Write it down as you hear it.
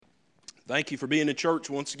Thank you for being in church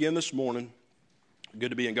once again this morning.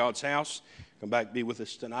 Good to be in God's house. Come back and be with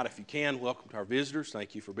us tonight if you can. Welcome to our visitors.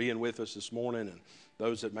 Thank you for being with us this morning. And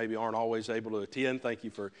those that maybe aren't always able to attend, thank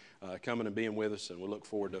you for coming and being with us. And we look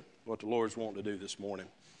forward to what the Lord's wanting to do this morning.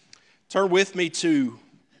 Turn with me to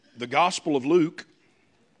the Gospel of Luke,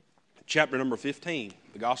 chapter number 15.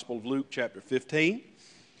 The Gospel of Luke, chapter 15.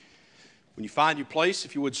 When you find your place,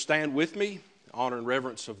 if you would stand with me, honor and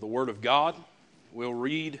reverence of the Word of God. We'll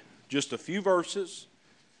read just a few verses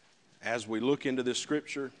as we look into this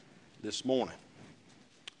scripture this morning.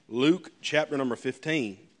 Luke chapter number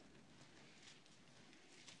 15.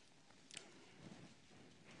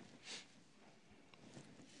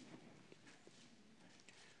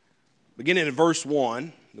 Beginning in verse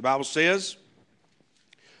 1, the Bible says,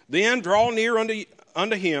 "Then draw near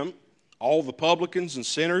unto him all the publicans and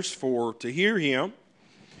sinners for to hear him.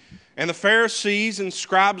 And the Pharisees and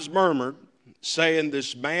scribes murmured, saying,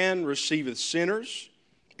 This man receiveth sinners,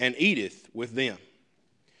 and eateth with them.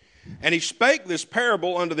 And he spake this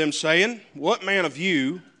parable unto them, saying, What man of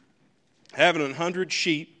you, having 100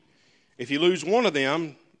 sheep, if he lose one of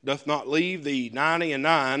them, doth not leave the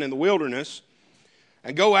 99 in the wilderness,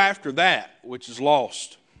 and go after that which is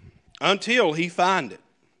lost, until he find it?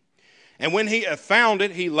 And when he hath found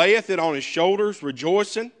it, he layeth it on his shoulders,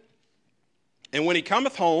 rejoicing. And when he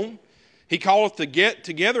cometh home, he calleth to get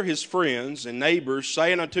together his friends and neighbors,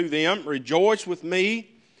 saying unto them, Rejoice with me,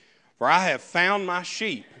 for I have found my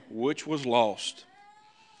sheep, which was lost.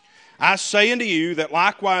 I say unto you that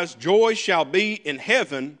likewise joy shall be in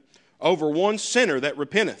heaven over one sinner that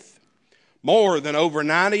repenteth, more than over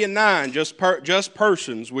 99 just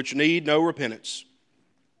persons which need no repentance.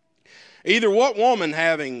 Either what woman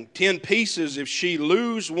having 10 pieces, if she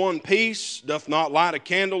lose one piece, doth not light a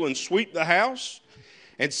candle and sweep the house,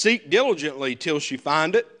 and seek diligently till she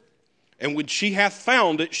find it? And when she hath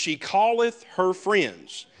found it, she calleth her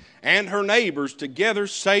friends and her neighbors together,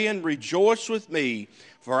 saying, Rejoice with me,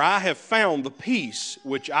 for I have found the piece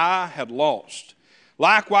which I had lost.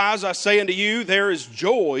 Likewise, I say unto you, there is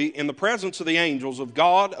joy in the presence of the angels of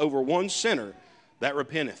God over one sinner that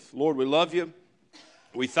repenteth." Lord, we love you.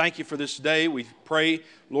 We thank you for this day. We pray,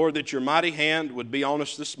 Lord, that your mighty hand would be on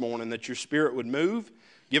us this morning, that your Spirit would move,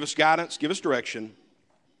 give us guidance, give us direction.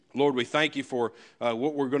 Lord, we thank you for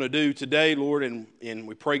what we're going to do today, Lord, and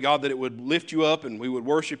we pray, God, that it would lift you up and we would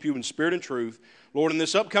worship you in spirit and truth. Lord, in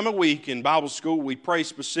this upcoming week in Bible school, we pray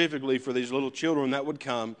specifically for these little children that would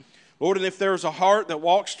come. Lord, and if there's a heart that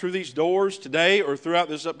walks through these doors today or throughout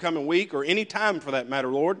this upcoming week or any time for that matter,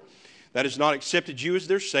 Lord, that has not accepted you as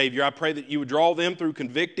their Savior, I pray that you would draw them through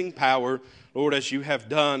convicting power, Lord, as you have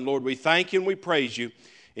done. Lord, we thank you and we praise you.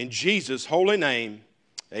 In Jesus' holy name,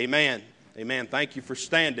 amen. Amen. Thank you for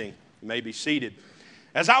standing. You may be seated.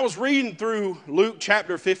 As I was reading through Luke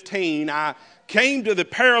chapter 15, I came to the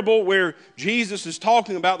parable where Jesus is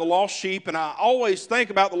talking about the lost sheep, and I always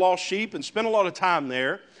think about the lost sheep and spend a lot of time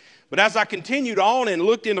there. But as I continued on and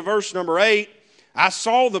looked into verse number 8, I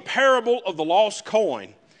saw the parable of the lost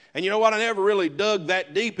coin. And you know what? I never really dug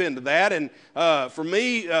that deep into that. And for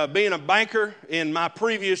me, being a banker in my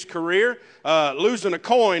previous career, losing a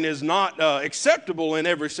coin is not acceptable in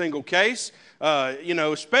every single case.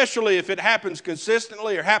 Especially if it happens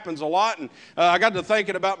consistently or happens a lot. And I got to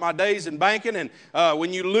thinking about my days in banking. And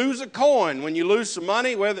when you lose a coin, when you lose some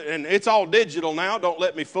money, and it's all digital now, don't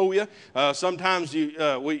let me fool you. Sometimes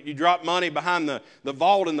you drop money behind the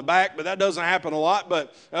vault in the back, but that doesn't happen a lot.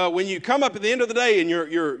 But when you come up at the end of the day and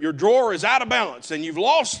your drawer is out of balance and you've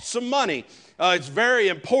lost some money, it's very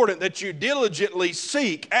important that you diligently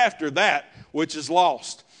seek after that which is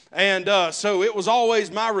lost. And so it was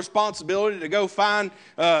always my responsibility to go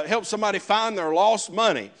help somebody find their lost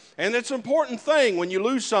money. And it's an important thing when you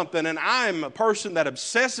lose something. And I'm a person that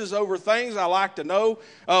obsesses over things. I like to know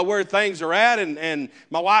where things are at. And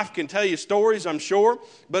my wife can tell you stories, I'm sure.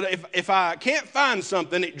 But if I can't find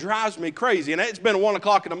something, it drives me crazy. And it's been 1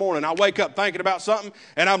 o'clock in the morning. I wake up thinking about something,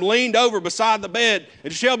 and I'm leaned over beside the bed,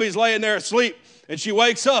 and Shelby's laying there asleep. And she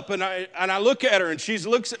wakes up, and I look at her, and she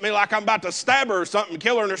looks at me like I'm about to stab her or something and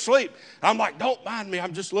kill her in her sleep. I'm like, don't mind me,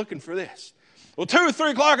 I'm just looking for this. Well, 2 or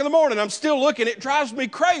 3 o'clock in the morning, I'm still looking. It drives me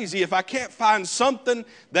crazy if I can't find something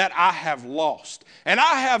that I have lost. And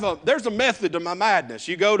there's a method to my madness.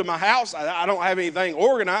 You go to my house, I don't have anything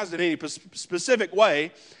organized in any specific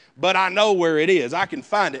way, but I know where it is. I can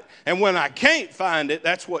find it. And when I can't find it,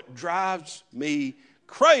 that's what drives me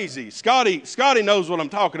crazy. Scotty knows what I'm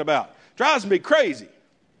talking about. Drives me crazy.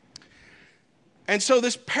 And so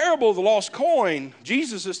this parable of the lost coin,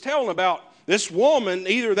 Jesus is telling about this woman,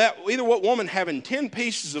 either what woman having 10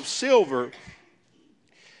 pieces of silver,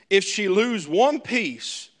 if she lose one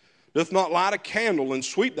piece, doth not light a candle and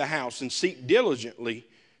sweep the house and seek diligently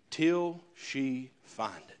till she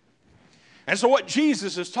find it. And so what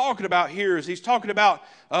Jesus is talking about here is he's talking about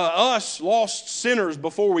us lost sinners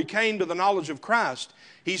before we came to the knowledge of Christ.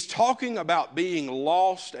 He's talking about being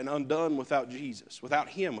lost and undone without Jesus, without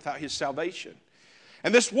him, without his salvation.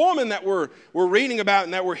 And this woman that we're reading about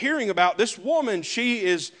and that we're hearing about, this woman, she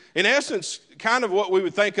is, in essence, kind of what we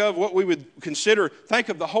would think of, what we would think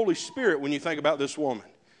of the Holy Spirit when you think about this woman.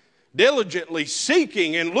 Diligently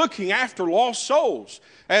seeking and looking after lost souls.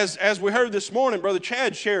 As we heard this morning, Brother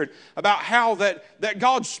Chad shared about how that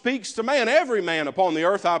God speaks to man. Every man upon the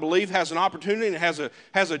earth, I believe, has an opportunity and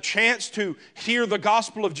has a chance to hear the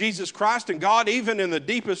gospel of Jesus Christ. And God, even in the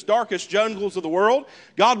deepest, darkest jungles of the world,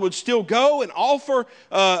 God would still go and offer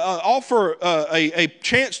a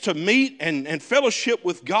chance to meet and fellowship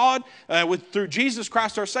with God through Jesus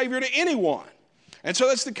Christ our Savior to anyone. And so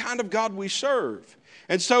that's the kind of God we serve.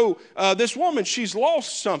 And so this woman, she's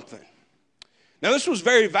lost something. Now, this was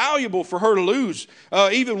very valuable for her to lose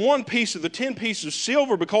even one piece of the 10 pieces of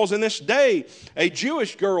silver, because in this day, a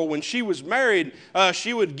Jewish girl, when she was married,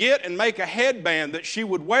 she would get and make a headband that she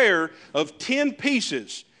would wear of 10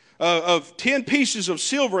 pieces of 10 pieces of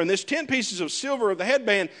silver. And this 10 pieces of silver of the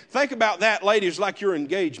headband, think about that, ladies, like your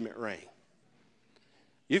engagement ring.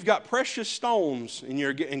 You've got precious stones in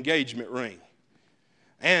your engagement ring.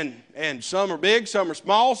 And some are big, some are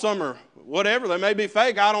small, some are whatever. They may be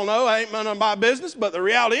fake. I don't know. I ain't none of my business. But the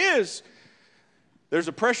reality is, there's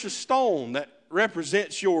a precious stone that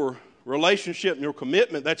represents your relationship and your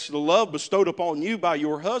commitment. That's the love bestowed upon you by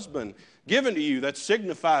your husband, given to you. That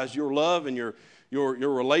signifies your love and your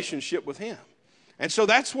relationship with him. And so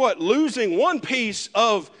that's what losing one piece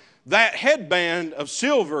of that headband of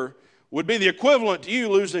silver would be the equivalent to you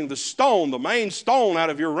losing the stone, the main stone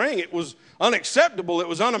out of your ring. It was unacceptable. It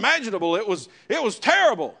was unimaginable. It was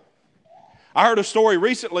terrible. I heard a story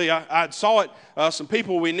recently. I saw it, some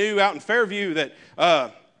people we knew out in Fairview, that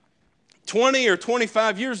 20 or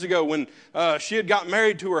 25 years ago, when she had got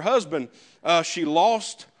married to her husband, she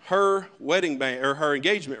lost her wedding band, or her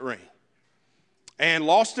engagement ring, and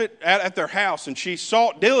lost it at their house. And she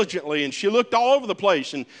sought diligently, and she looked all over the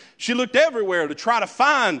place, and she looked everywhere to try to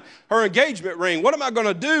find her engagement ring. What am I going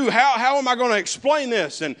to do? How am I going to explain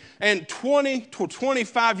this? And 20 to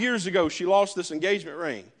 25 years ago, she lost this engagement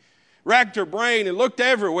ring. Racked her brain and looked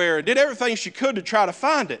everywhere and did everything she could to try to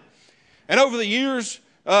find it. And over the years,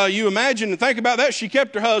 you imagine and think about that, she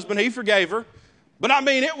kept her husband. He forgave her. But I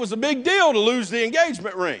mean, it was a big deal to lose the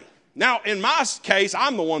engagement ring. Now, in my case,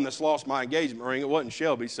 I'm the one that's lost my engagement ring. It wasn't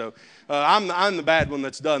Shelby, so I'm the bad one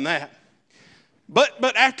that's done that.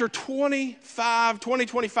 But after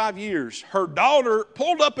 25 years, her daughter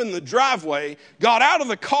pulled up in the driveway, got out of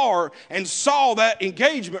the car, and saw that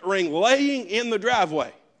engagement ring laying in the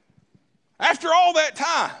driveway. After all that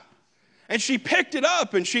time. And she picked it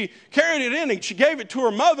up and she carried it in and she gave it to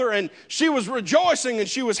her mother, and she was rejoicing and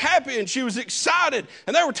she was happy and she was excited.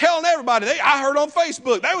 And they were telling everybody. I heard on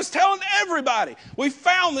Facebook, they was telling everybody, we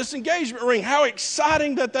found this engagement ring. How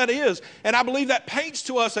exciting that is. And I believe that paints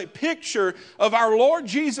to us a picture of our Lord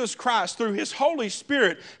Jesus Christ through his Holy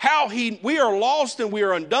Spirit. How we are lost and we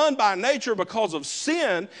are undone by nature because of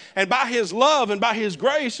sin, and by his love and by his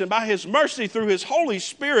grace and by his mercy through his Holy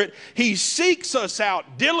Spirit, he seeks us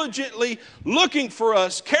out diligently, looking for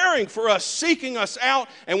us, caring for us, seeking us out.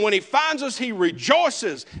 And when he finds us, he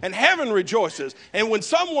rejoices, and heaven rejoices. And when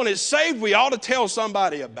someone is saved, we ought to tell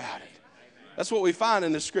somebody about it. That's what we find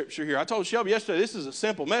in this scripture here. I told Shelby yesterday, this is a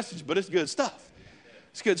simple message, but it's good stuff.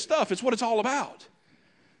 It's good stuff. It's what it's all about.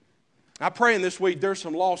 I'm praying this week there's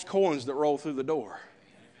some lost coins that roll through the door,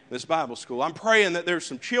 this Bible school. I'm praying that there's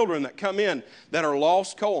some children that come in that are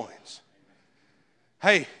lost coins.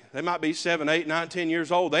 Hey, they might be 7, 8, 9, 10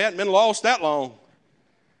 years old. They hadn't been lost that long.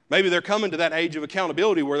 Maybe they're coming to that age of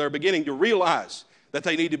accountability where they're beginning to realize that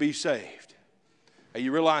they need to be saved. Hey,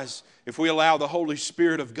 you realize if we allow the Holy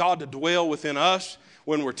Spirit of God to dwell within us,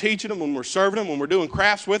 when we're teaching them, when we're serving them, when we're doing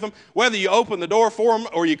crafts with them, whether you open the door for them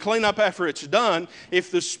or you clean up after it's done,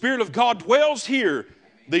 if the Spirit of God dwells here,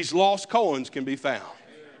 these lost coins can be found.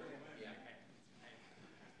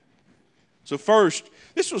 So first,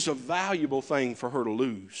 this was a valuable thing for her to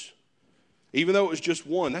lose. Even though it was just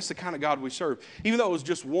one. That's the kind of God we serve. Even though it was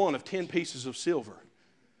just one of 10 pieces of silver,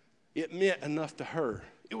 it meant enough to her.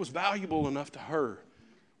 It was valuable enough to her.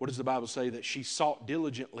 What does the Bible say? That she sought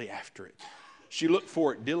diligently after it. She looked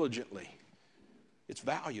for it diligently. It's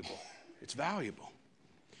valuable. It's valuable.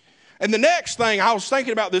 And the next thing, I was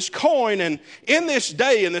thinking about this coin, and in this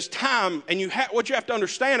day, in this time, and what you have to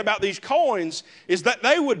understand about these coins is that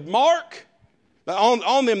they would mark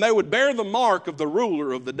On them they would bear the mark of the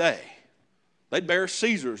ruler of the day. They'd bear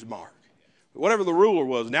Caesar's mark, whatever the ruler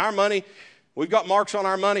was. Now our money, we've got marks on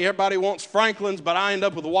our money. Everybody wants Franklin's, but I end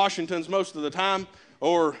up with the Washingtons most of the time,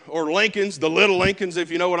 or Lincoln's, the little Lincolns, if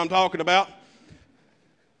you know what I'm talking about.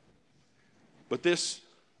 But this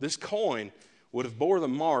coin would have bore the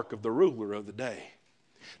mark of the ruler of the day.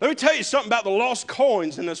 Let me tell you something about the lost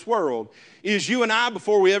coins in this world. Is you and I,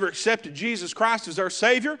 before we ever accepted Jesus Christ as our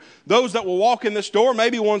Savior, those that will walk in this door,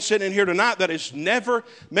 maybe one sitting in here tonight that has never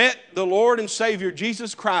met the Lord and Savior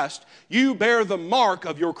Jesus Christ, you bear the mark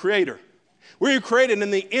of your Creator. We're created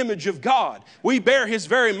in the image of God. We bear His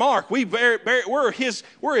very mark. We're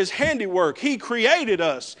His handiwork. He created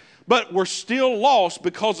us, but we're still lost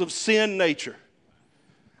because of sin nature.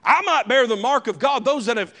 I might bear the mark of God. Those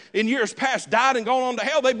that have in years past died and gone on to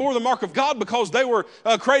hell, they bore the mark of God because they were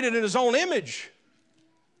created in His own image.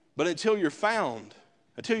 But until you're found,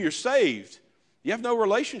 until you're saved, you have no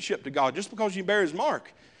relationship to God just because you bear His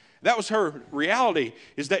mark. That was her reality,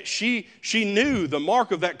 is that she knew the mark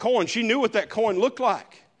of that coin. She knew what that coin looked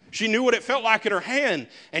like. She knew what it felt like in her hand,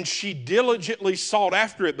 and she diligently sought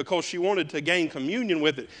after it because she wanted to gain communion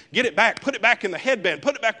with it, get it back, put it back in the headband,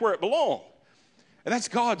 put it back where it belonged. And that's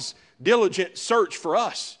God's diligent search for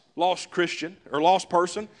us, lost Christian or lost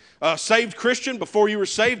person. Saved Christian, before you were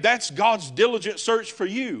saved, that's God's diligent search for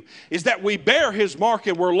you, is that we bear His mark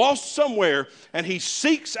and we're lost somewhere, and He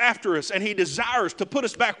seeks after us and He desires to put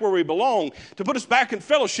us back where we belong, to put us back in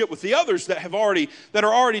fellowship with the others that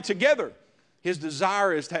are already together. His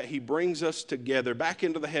desire is that He brings us together back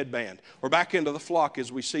into the headband or back into the flock,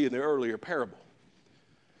 as we see in the earlier parable.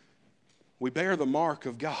 We bear the mark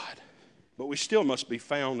of God, but we still must be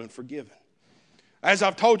found and forgiven. As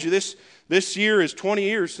I've told you, this year is 20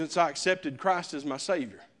 years since I accepted Christ as my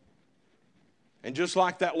Savior. And just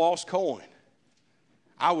like that lost coin,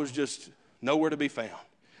 I was just nowhere to be found.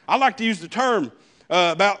 I like to use the term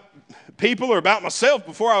about people or about myself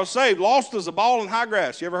before I was saved, lost as a ball in high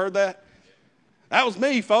grass. You ever heard that? That was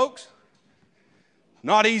me, folks.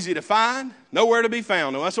 Not easy to find, nowhere to be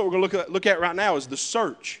found. And that's what we're going to look at right now, is the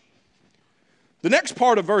search. The next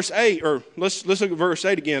part of verse 8, or let's look at verse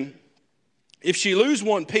 8 again. If she lose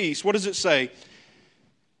one piece, what does it say?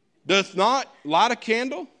 Doth not light a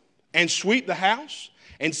candle and sweep the house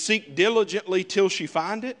and seek diligently till she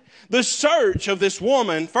find it? The search of this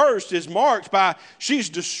woman first is marked by she's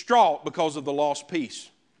distraught because of the lost piece.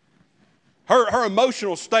 Her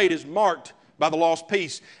emotional state is marked by the lost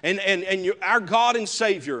piece. And our God and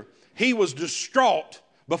Savior, He was distraught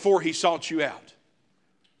before He sought you out.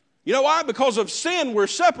 You know why? Because of sin we're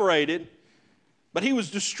separated, but He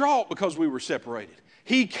was distraught because we were separated.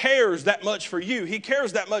 He cares that much for you. He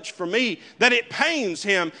cares that much for me that it pains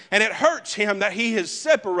Him and it hurts Him that He has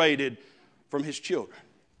separated from His children.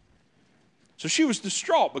 So she was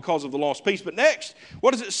distraught because of the lost piece. But next,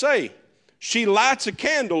 what does it say? She lights a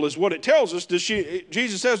candle is what it tells us.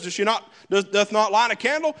 Jesus says, doth not light a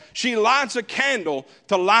candle? She lights a candle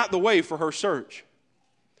to light the way for her search.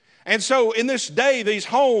 And so in this day, these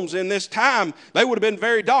homes in this time, they would have been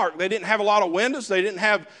very dark. They didn't have a lot of windows. They didn't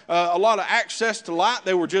have a lot of access to light.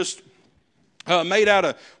 They were just made out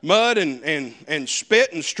of mud and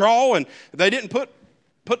spit and straw. And they didn't put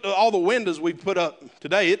all the windows we put up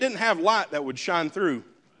today. It didn't have light that would shine through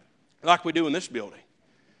like we do in this building.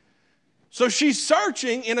 So she's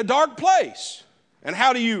searching in a dark place. And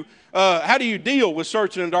how do you deal with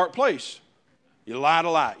searching in a dark place? You light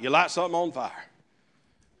a light. You light something on fire.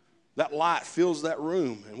 That light fills that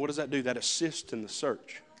room. And what does that do? That assists in the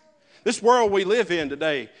search. This world we live in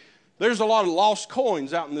today, there's a lot of lost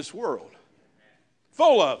coins out in this world.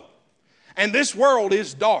 Full of them. And this world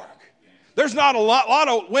is dark. There's not a lot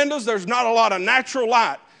of windows. There's not a lot of natural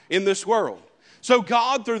light in this world. So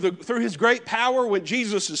God, through His great power, when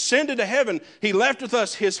Jesus ascended to heaven, He left with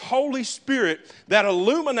us His Holy Spirit that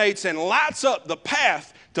illuminates and lights up the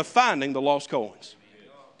path to finding the lost coins.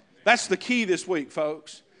 That's the key this week,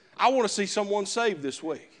 folks. I want to see someone saved this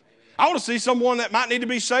week. I want to see someone that might need to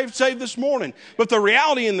be saved this morning. But the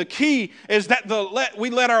reality and the key is that we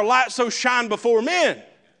let our light so shine before men,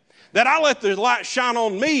 that I let the light shine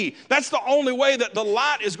on me. That's the only way that the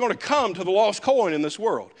light is going to come to the lost coin in this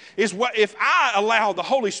world. Is what if I allow the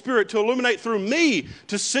Holy Spirit to illuminate through me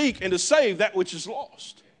to seek and to save that which is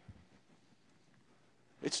lost.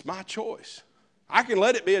 It's my choice. I can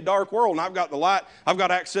let it be a dark world, and I've got the light. I've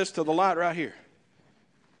got access to the light right here.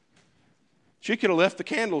 She could have left the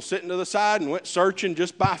candle sitting to the side and went searching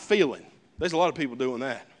just by feeling. There's a lot of people doing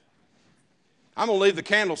that. I'm going to leave the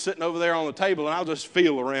candle sitting over there on the table and I'll just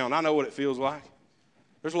feel around. I know what it feels like.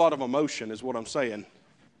 There's a lot of emotion is what I'm saying.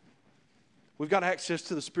 We've got access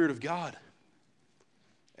to the Spirit of God.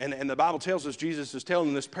 And the Bible tells us, Jesus is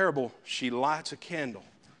telling this parable, she lights a candle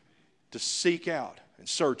to seek out and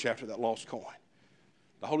search after that lost coin.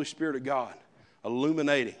 The Holy Spirit of God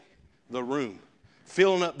illuminating the room,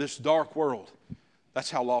 filling up this dark world. That's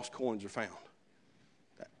how lost coins are found.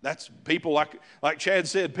 That's people like Chad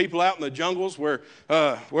said, people out in the jungles where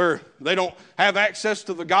they don't have access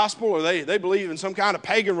to the gospel, or they believe in some kind of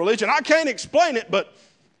pagan religion. I can't explain it, but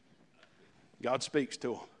God speaks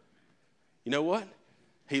to them. You know what?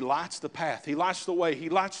 He lights the path. He lights the way. He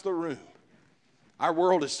lights the room. Our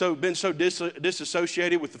world has been so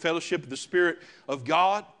disassociated with the fellowship of the Spirit of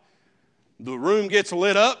God. The room gets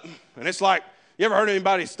lit up, and it's like, you ever heard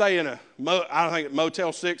anybody stay in I don't think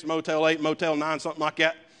Motel 6, Motel 8, Motel 9, something like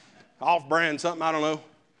that? Off-brand something, I don't know.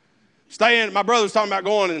 My brother was talking about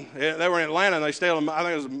going, and they were in Atlanta, and they stayed on, I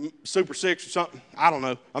think it was Super 6 or something. I don't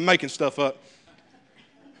know. I'm making stuff up.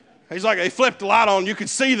 He's like, they flipped the light on. You could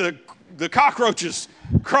see the cockroaches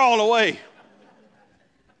crawling away.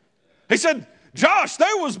 He said, Josh,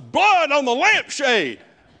 there was blood on the lampshade.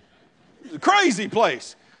 It's a crazy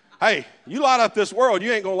place. Hey, you light up this world,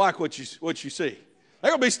 you ain't going to like what you see.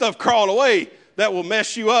 There's going to be stuff crawling away that will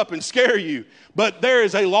mess you up and scare you. But there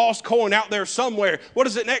is a lost coin out there somewhere. What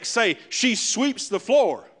does it next say? She sweeps the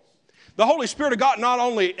floor. The Holy Spirit of God not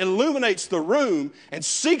only illuminates the room and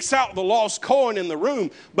seeks out the lost coin in the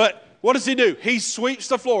room, but what does he do? He sweeps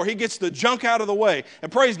the floor. He gets the junk out of the way.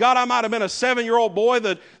 And praise God, I might have been a 7-year-old boy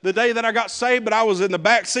the day that I got saved, but I was in the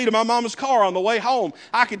back seat of my mama's car on the way home.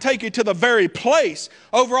 I can take you to the very place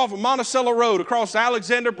over off of Monticello Road across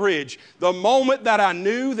Alexander Bridge. The moment that I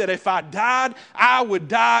knew that if I died, I would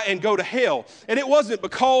die and go to hell. And it wasn't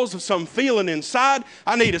because of some feeling inside.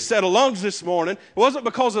 I need a set of lungs this morning. It wasn't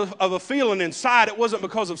because of a feeling inside. It wasn't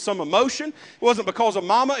because of some emotion. It wasn't because of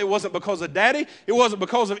mama. It wasn't because of daddy. It wasn't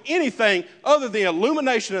because of anything other than the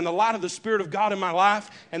illumination and the light of the Spirit of God in my life,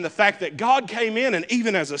 and the fact that God came in, and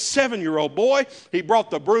even as a 7-year-old boy, he brought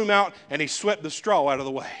the broom out and he swept the straw out of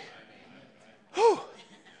the way. Whew.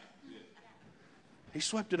 He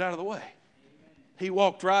swept it out of the way. He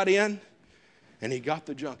walked right in and he got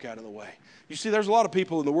the junk out of the way. You see, there's a lot of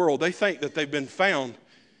people in the world, they think that they've been found,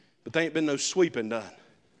 but there ain't been no sweeping done.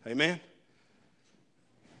 Amen?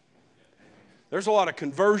 There's a lot of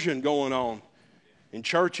conversion going on in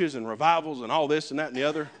churches and revivals and all this and that and the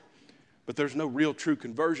other. But there's no real true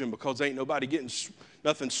conversion because ain't nobody getting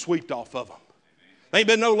nothing swept off of them. There ain't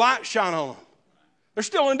been no light shine on them. They're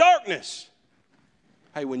still in darkness.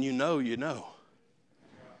 Hey, when you know, you know.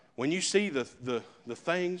 When you see the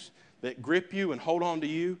things that grip you and hold on to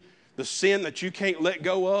you, the sin that you can't let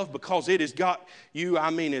go of because it has got you,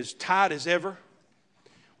 as tight as ever.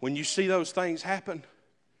 When you see those things happen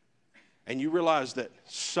and you realize that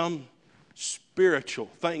some spiritual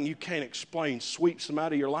thing you can't explain sweeps them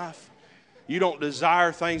out of your life. You don't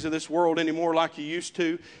desire things of this world anymore like you used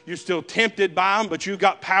to. You're still tempted by them, but you've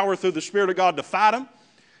got power through the Spirit of God to fight them.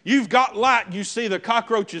 You've got light. You see the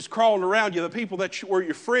cockroaches crawling around you, the people that were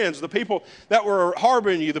your friends, the people that were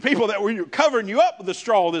harboring you, the people that were covering you up with the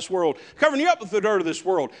straw of this world, covering you up with the dirt of this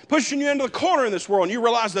world, pushing you into the corner in this world. And you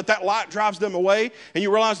realize that light drives them away, and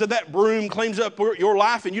you realize that broom cleans up your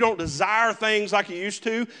life, and you don't desire things like you used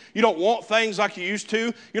to. You don't want things like you used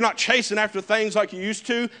to. You're not chasing after things like you used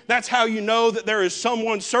to. That's how you know that there is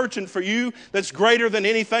someone searching for you that's greater than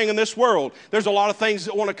anything in this world. There's a lot of things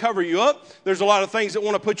that want to cover you up. There's a lot of things that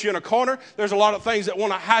want to put you in a corner. There's a lot of things that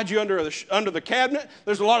want to hide you under the cabinet.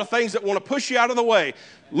 There's a lot of things that want to push you out of the way.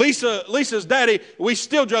 Lisa's daddy, we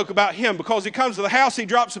still joke about him because he comes to the house, he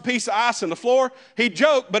drops a piece of ice on the floor. He'd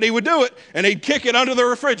joke, but he would do it, and he'd kick it under the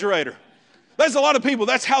refrigerator. There's a lot of people,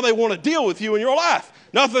 that's how they want to deal with you in your life.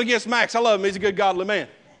 Nothing against Max. I love him. He's a good, godly man.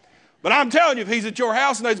 But I'm telling you, if he's at your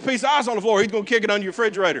house and there's a piece of ice on the floor, he's going to kick it under your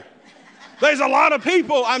refrigerator. There's a lot of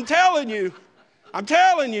people, I'm telling you,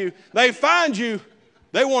 they find you.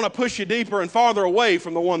 They want to push you deeper and farther away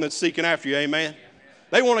from the one that's seeking after you, amen?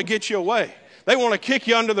 They want to get you away. They want to kick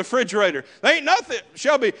you under the refrigerator. They ain't nothing.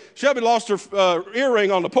 Shelby lost her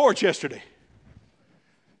earring on the porch yesterday.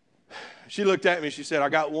 She looked at me and she said, I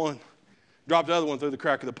got one. Dropped the other one through the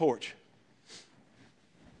crack of the porch.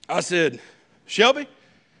 I said, Shelby,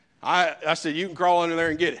 I said, you can crawl under there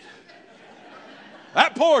and get it.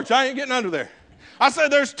 That porch, I ain't getting under there. I said,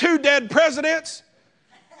 there's 2 dead presidents.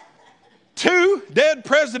 2 dead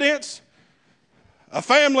presidents, a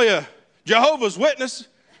family of Jehovah's Witnesses,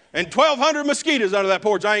 and 1,200 mosquitoes under that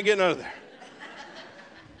porch. I ain't getting under there.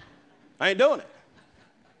 I ain't doing it.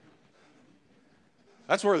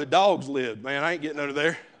 That's where the dogs live, man. I ain't getting under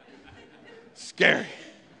there. Scary.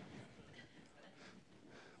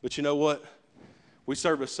 But you know what? We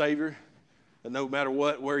serve a Savior that no matter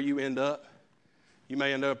where you end up, you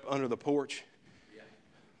may end up under the porch.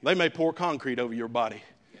 They may pour concrete over your body,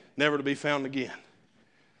 never to be found again.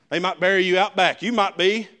 They might bury you out back. You might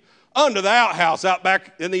be under the outhouse out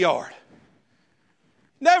back in the yard,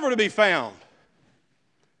 never to be found.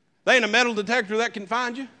 They ain't a metal detector that can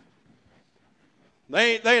find you.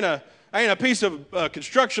 They ain't a piece of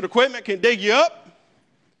construction equipment can dig you up.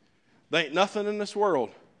 There ain't nothing in this world.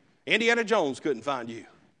 Indiana Jones couldn't find you.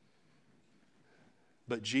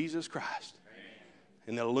 But Jesus Christ,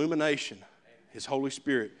 in the illumination, His Holy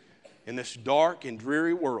Spirit, in this dark and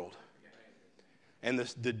dreary world, and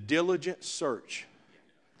the diligent search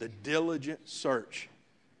through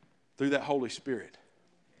that Holy Spirit,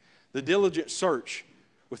 the diligent search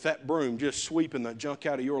with that broom just sweeping the junk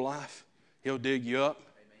out of your life, He'll dig you up.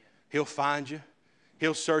 He'll find you.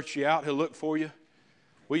 He'll search you out. He'll look for you.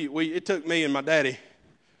 It took me and my daddy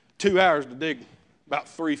 2 hours to dig about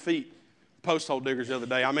 3 feet post hole diggers the other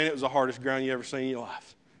day. I mean, it was the hardest ground you ever seen in your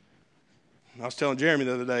life. I was telling Jeremy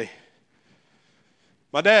the other day,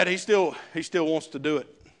 my dad, he still wants to do it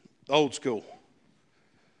old school.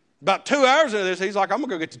 About 2 hours into this, he's like, I'm going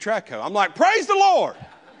to go get the track hoe. I'm like, praise the Lord.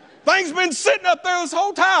 Thing's been sitting up there this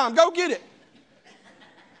whole time. Go get it.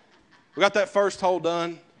 We got that first hole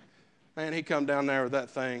done. Man, he come down there with that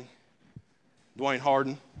thing. Dwayne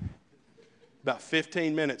Harden. About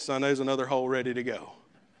 15 minutes, son, there's another hole ready to go.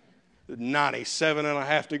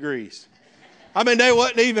 97.5 degrees. I mean, they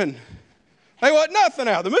wasn't nothing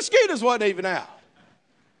out. The mosquitoes wasn't even out.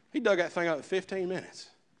 He dug that thing up in 15 minutes.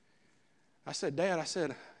 I said, Dad,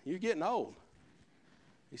 you're getting old.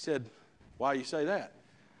 He said, why you say that?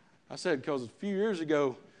 I said, because a few years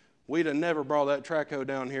ago, we'd have never brought that track hoe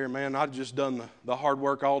down here, man. I'd just done the hard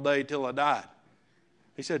work all day till I died.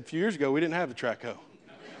 He said, a few years ago, we didn't have the track hoe.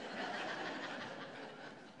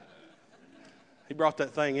 He brought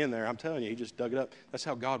that thing in there. I'm telling you, he just dug it up. That's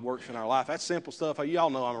how God works in our life. That's simple stuff. Y'all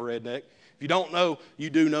know I'm a redneck. If you don't know, you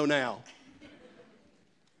do know now.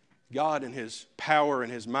 God in His power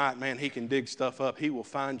and His might, man, He can dig stuff up. He will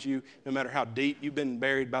find you no matter how deep you've been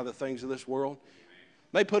buried by the things of this world.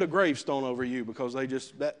 They put a gravestone over you because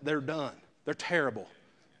they're done. They're terrible.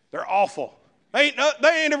 They're awful. They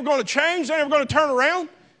ain't ever going to change. They ain't ever going to turn around.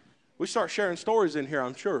 We start sharing stories in here,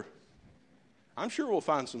 I'm sure. I'm sure we'll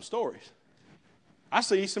find some stories. I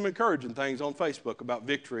see some encouraging things on Facebook about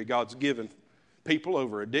victory God's given people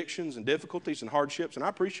over addictions and difficulties and hardships, and I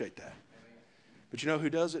appreciate that. But you know who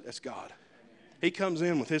does it? That's God. He comes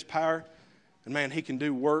in with His power, and man, He can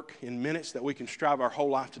do work in minutes that we can strive our whole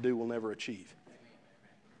life to do, we'll never achieve.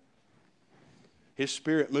 His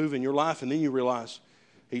Spirit move in your life, and then you realize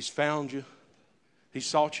He's found you. He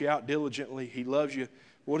sought you out diligently. He loves you.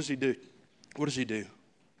 What does He do? What does He do?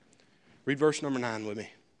 Read verse number 9 with me.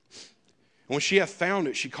 And when she hath found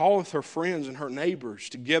it, she calleth her friends and her neighbors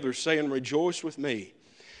together, saying, Rejoice with me,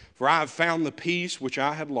 for I have found the peace which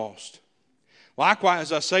I had lost.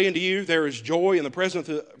 Likewise, I say unto you, there is joy in the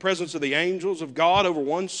presence of the angels of God over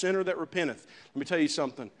one sinner that repenteth. Let me tell you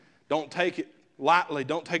something. Don't take it lightly.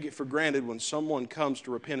 Don't take it for granted when someone comes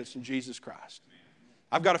to repentance in Jesus Christ.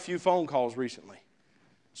 I've got a few phone calls recently.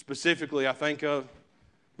 Specifically, I think of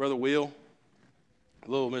Brother Will,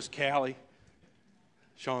 little Miss Callie.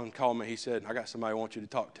 Sean called me. He said, I got somebody I want you to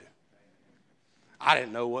talk to. I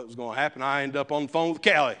didn't know what was going to happen. I ended up on the phone with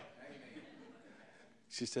Callie.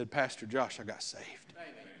 She said, Pastor Josh, I got saved.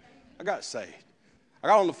 I got saved. I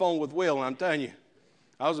got on the phone with Will, and I'm telling you,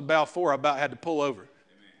 I was about 4. I about had to pull over.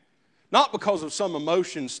 Not because of some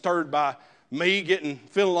emotion stirred by me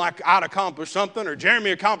feeling like I'd accomplished something, or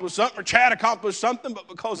Jeremy accomplished something, or Chad accomplished something, but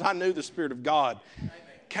because I knew the Spirit of God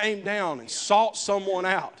came down and sought someone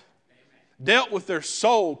out, dealt with their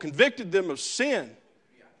soul, convicted them of sin,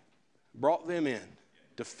 brought them in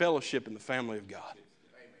to fellowship in the family of God.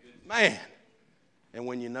 Man, and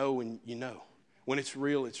when you know, when it's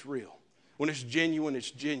real, it's real. When it's genuine, it's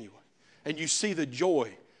genuine. And you see the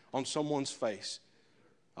joy on someone's face.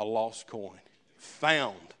 A lost coin,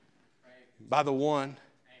 found by the one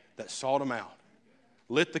that sought them out,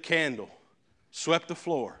 lit the candle, swept the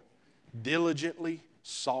floor, diligently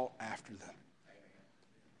sought after them.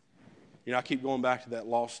 You know, I keep going back to that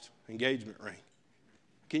lost engagement ring.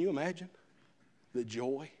 Can you imagine the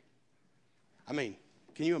joy? I mean,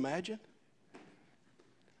 can you imagine?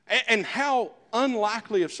 And how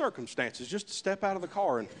unlikely of circumstances just to step out of the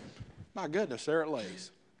car and, my goodness, there it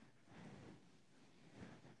lays.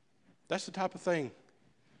 That's the type of thing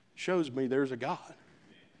shows me there's a God.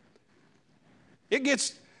 It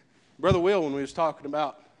gets, Brother Will, when we was talking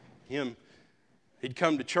about him, he'd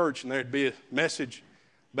come to church and there'd be a message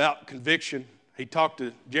about conviction. He'd talk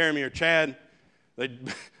to Jeremy or Chad.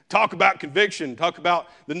 They'd Talk about conviction. Talk about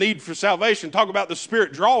the need for salvation. Talk about the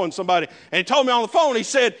Spirit drawing somebody. And he told me on the phone, he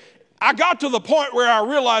said, I got to the point where I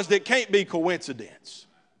realized it can't be coincidence.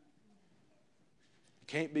 It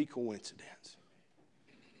can't be coincidence.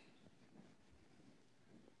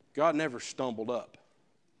 God never stumbled up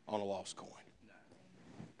on a lost coin.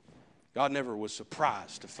 God never was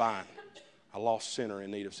surprised to find a lost sinner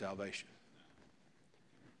in need of salvation.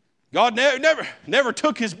 God never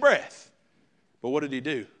took his breath. But what did he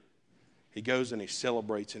do? He goes and he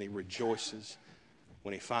celebrates and he rejoices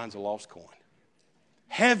when he finds a lost coin.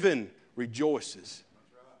 Heaven rejoices.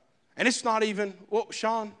 And it's not even, well,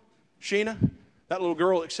 Sheena, that little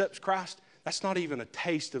girl accepts Christ. That's not even a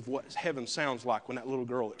taste of what heaven sounds like when that little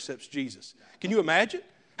girl accepts Jesus. Can you imagine?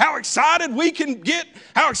 How excited we can get,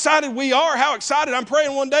 how excited we are, how excited I'm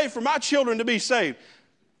praying one day for my children to be saved.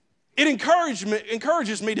 It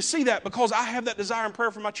encourages me to see that because I have that desire and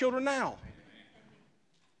prayer for my children now.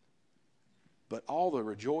 But all the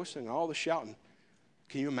rejoicing, all the shouting,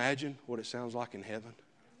 can you imagine what it sounds like in heaven?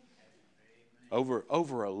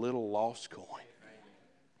 Over a little lost coin.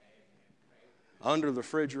 Under the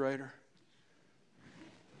refrigerator.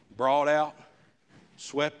 Brought out.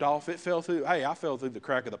 Swept off. It fell through. Hey, I fell through the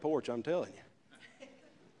crack of the porch, I'm telling you.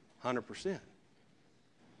 100%.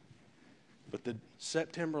 But the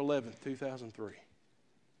September 11th, 2003,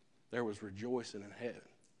 there was rejoicing in heaven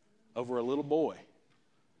over a little boy.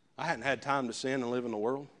 I hadn't had time to sin and live in the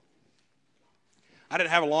world. I didn't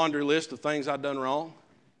have a laundry list of things I'd done wrong.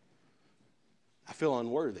 I feel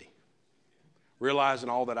unworthy, realizing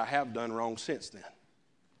all that I have done wrong since then.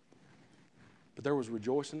 But there was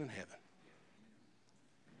rejoicing in heaven.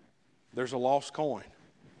 There's a lost coin.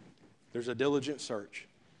 There's a diligent search.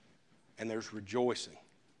 And there's rejoicing.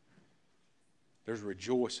 There's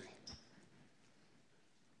rejoicing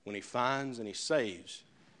when he finds and he saves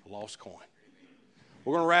a lost coin.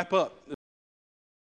 We're going to wrap up.